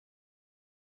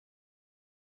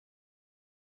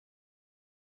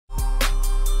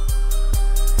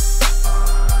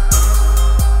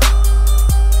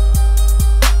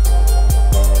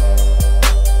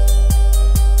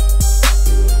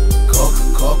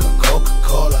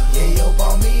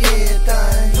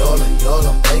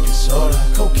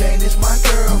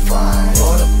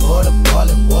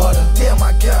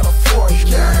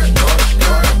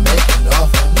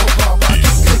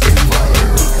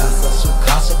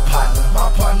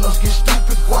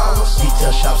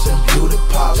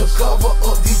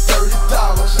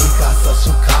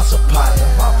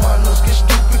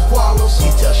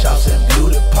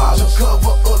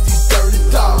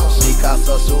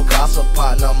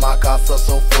My casa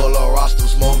so full of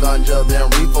rosters, more ganja than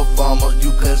reefer farmers.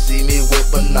 You couldn't see me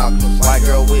with binoculars. White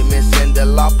girl with me, Cindy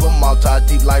Lauper, multi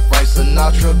deep like Frank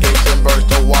Sinatra. Gates and birds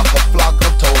to walk a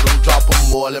flocker, told them drop 'em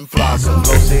more than flocker.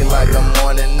 Go see like the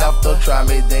morning after, try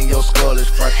me then your skull is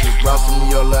fractured. Ransom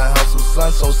your little house of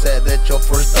sun, so sad that your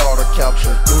first daughter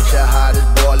captured. Dude, your hot is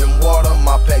boiling water,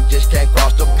 my pack just can't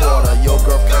cross the border. Your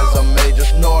girlfriend's a major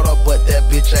snorter, but that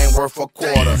bitch ain't worth a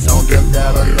quarter. Don't give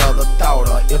that another thought.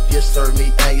 If you serve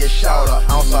me and you shout her,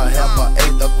 ounce I have a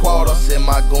eighth a quarter. Send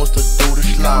my goons to do the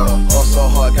slaughter. Hustle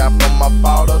hard, got from my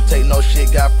father. Take no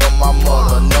shit, got from my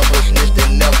mother. Never snitched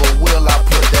and never will. I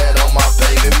put that on my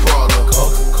baby brother.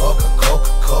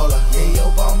 Coca-Cola, yeah,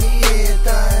 yo, bought me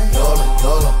everything.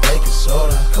 Yola, baking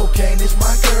soda. Cocaine is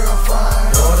my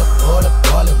girlfriend. Water,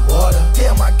 boiling water.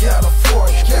 Damn, I got a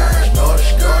forest skirt.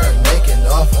 Skirt, making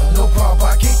offer. No problem,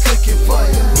 I can cook it for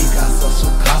you. We got su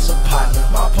casa partner.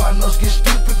 My partners get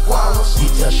stupid gualos.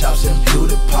 Detail shops and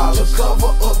beauty parlors. To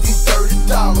cover up these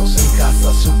 $30. We got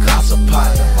su casa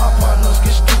partner. My partners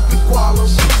get stupid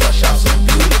gualos. Detail shops and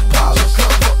beauty parlors. To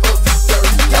cover up these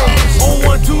 $30. On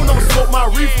 1-2, I'ma smoke my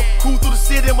reefer. Cruise through the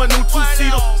city in my new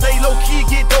two-seater. Stay low key,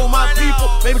 get dough my people.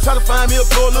 Maybe try to find me a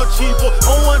floor a little cheaper.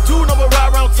 On 1-2, I'ma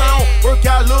ride around town. Work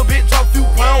out a little bit, drop a few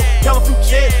pounds. Count a few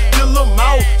checks, get a little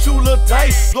mouth. Shoot a little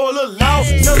dice, blow a little loud.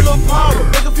 Sell a little powder,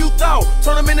 make a few thou.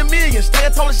 Turn them into millions,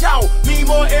 stand tall as y'all. Need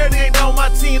more air, they ain't down my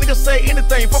team. Niggas say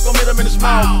anything, fuck them, hit them in his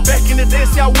mouth. Back in the day,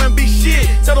 see I wouldn't be shit.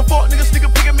 Tell them fuck niggas, nigga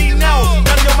picking me now.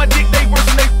 Now they on my dick, they worse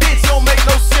than they bitch. Don't make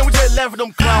no sense, we just laugh at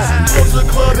them clowns. Go to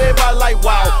the club, everybody like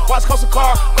wow. Watch cost a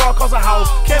car cost a house.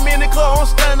 Came in the club, I'm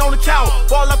standing on the couch.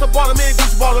 Ball out the bottom, man,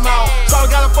 Gucci ball him out. Charlie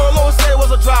got a photo and said it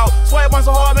was a drought. Sweat one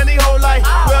so hard, man, he whole life.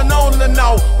 Well known in the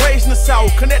north, raised in the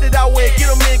south. Connected out way, get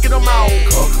them in, get them out.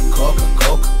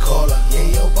 Coca-Cola,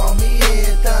 yeah, yo, bought me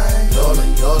everything.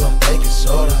 Yola, baking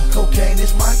soda. Cocaine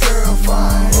is my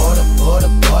girlfriend. Water,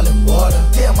 boiling water.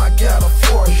 Damn, I got a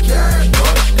forest skirt.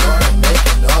 Skirt,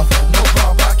 making offer. No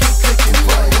problem, I can cook it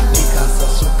for you. We got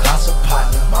su casa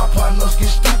partner. My partners get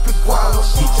stupid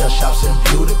gualos. Detail shops and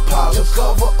beauty parlors. To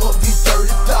cover up these $30.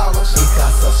 We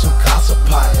got su casa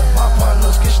partner. My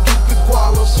partners get stupid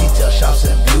gualos. Detail shops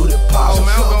and beauty parlors. To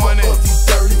cover up these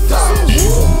 $30.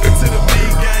 To the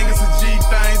big gang, it's a G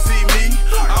thing, see me.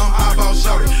 I'm eyeball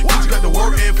shouting. Bitch got the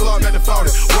work and flock got the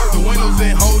 40. Work the windows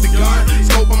and hold the gun.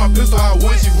 Scope on my pistol, I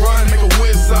wish you run. Make a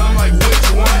wish sound like which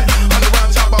one? 100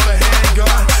 round chop out a handgun.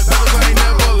 Fellas ain't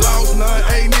never lost none.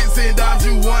 Hey, niggas and dimes,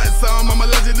 you want some. I'm a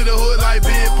legend to the hood like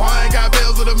Big Pine. Got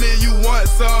bells of the men, you want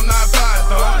some. Not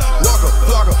Python. Walker,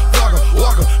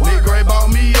 Walker. Nigga Gray bought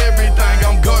me everything.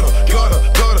 I'm gutter.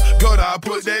 I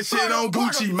put that shit on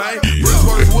Gucci, man. Bruce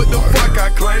Works, what the fuck I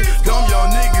claim? Dumb young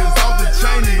niggas off the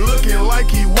chain. He looking like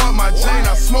he want my chain.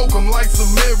 I smoke him like some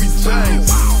Mary Jane.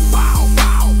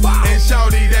 And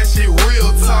shawty, that shit real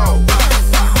talk.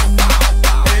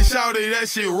 And shawty,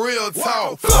 that shit real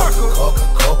talk.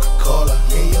 Coca-Cola,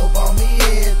 yeah, yo, bought me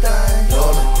everything.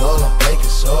 Yola, baking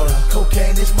soda.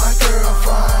 Cocaine is my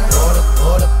girlfriend.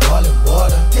 Water, boiling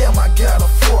water. Damn, I got a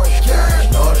forest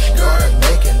skirt. Skirt,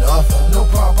 making offer. No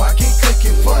problem, I can cook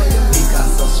it for you. We got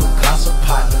su casa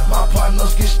partner. My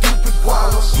partners get stupid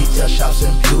gualos. Detail shops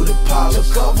and beauty parlors.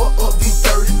 To cover up these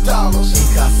 $30. We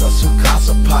got su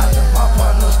casa partner. My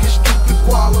partners get stupid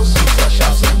gualos. Detail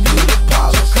shops and beauty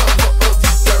parlors. To cover up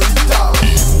these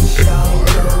 $30.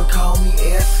 Y'all call me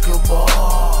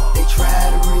Escobar. They try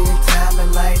to real time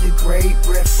it like the great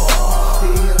Brett Favre.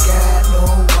 Still got no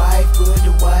wife, but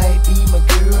the wife be my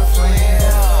girlfriend.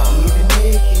 Even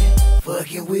naked,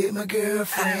 fucking with my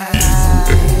girlfriend.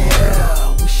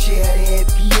 Yeah, we share that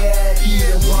beer.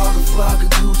 Yeah, motherfucker,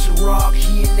 Gucci rock,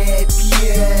 he in that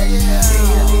beer.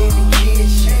 Still in the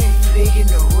kitchen, flicking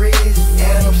the wrist.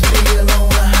 And I'm still on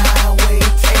the highway,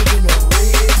 taking a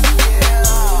risk.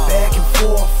 Back and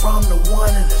forth from the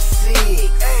 1 and the 6.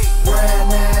 Ride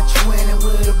 920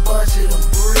 with a bunch of them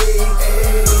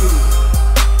bricks.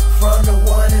 From the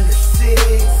 1 and the 6.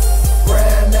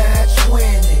 Ride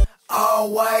 920, all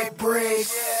white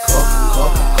bricks.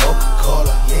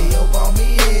 Coca-Cola, yeah, yo, bought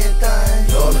me everything.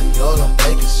 Yola,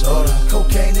 baking soda.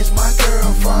 Cocaine is my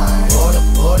girlfriend. Water,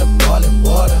 boiling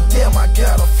water. Damn, I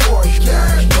got a forest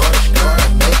skirt. Skirt,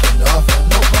 making offer.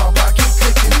 No problem, I can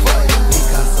cook it for you. We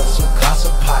got su casa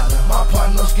partner. My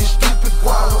partners get stupid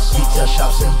gualos. Detail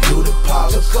shops and beauty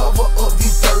parlors. To cover up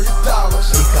these $30.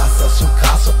 We got su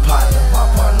casa partner. My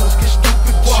partners get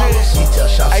stupid gualos. Detail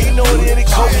shops and beauty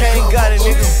parlors. cocaine got it,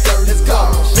 nigga. Let's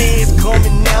go. Feds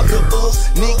coming after us.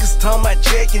 Niggas talking about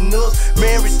checking us.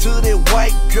 Married to that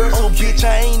white girl. So bitch,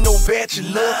 I ain't no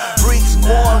bachelor. Bricks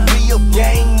more real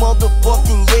gang,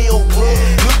 motherfucking Yale club.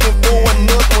 Looking for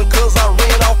another one cause I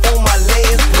ran off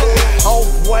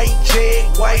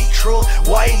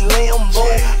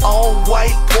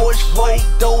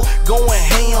door, going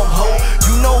ham, ho.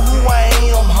 You know who I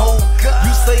am, ho.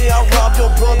 You say I robbed your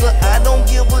brother, I don't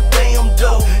give a damn,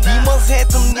 though. He must have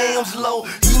them yams low,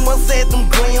 he must have them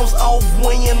grams off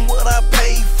weighing what I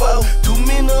paid for. Too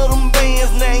many of them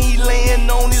bands, now he laying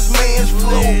on his man's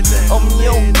floor. I'm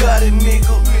Yo Gotti,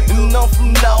 nigga, and I'm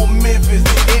from North Memphis.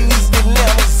 In East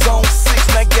Atlanta, Zone 6,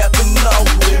 and I got the North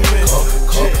with me.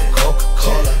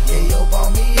 Coca-Cola, yeah, yo,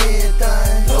 bought me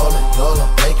everything. Yola,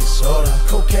 baking soda.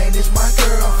 Cocaine is my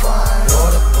girlfriend.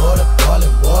 Water,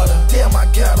 boiling water. Damn, I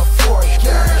got a fork.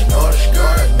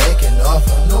 Snorter, making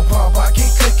offer. No problem, I can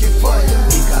cook it for you.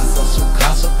 We got some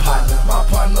casa partner. My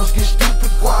partners get stupid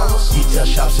gualos. Detail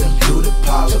shops and beauty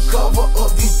parlors. To cover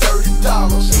up these $30.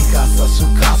 We got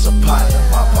some casa partner.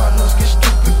 My partners get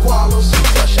stupid gualos.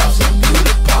 Detail shops and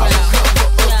beauty parlors. Cover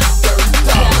up these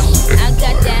 $30. I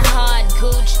got that hard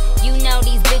gooch. You know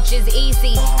these bitches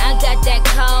easy. I got that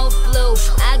cold flu.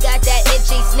 I got that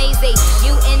itchy sneezy.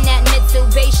 You in that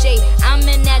Mitsubishi. I'm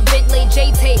in that Bentley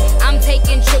JT. I'm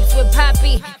taking trips with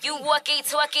Poppy. You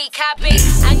walkie-talkie copy.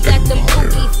 I got them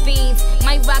kooky fiends.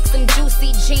 Might rock some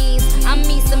juicy jeans. I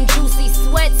mean some juicy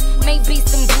sweats. Maybe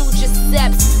some blue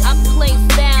Giuseppe's. I play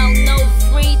foul, no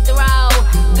free throw.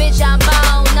 Bitch, I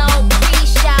ball, no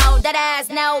pre-show. That ass,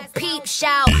 no peep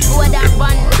show. Would I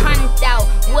run hunt out?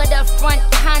 Would a front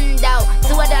condo?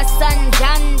 To the sun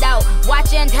Jondo.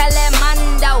 Watching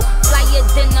Telemundo. Flyer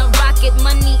than a rocket.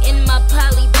 Money in my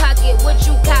poly pocket. What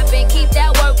you coppin'? Keep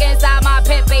that work inside my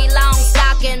Pepe long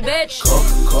stocking, bitch.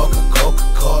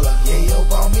 Coca-Cola, yeah, yo,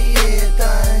 bought me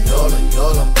everything.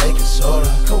 Yola, baking soda.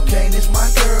 Cocaine is my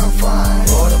girlfriend.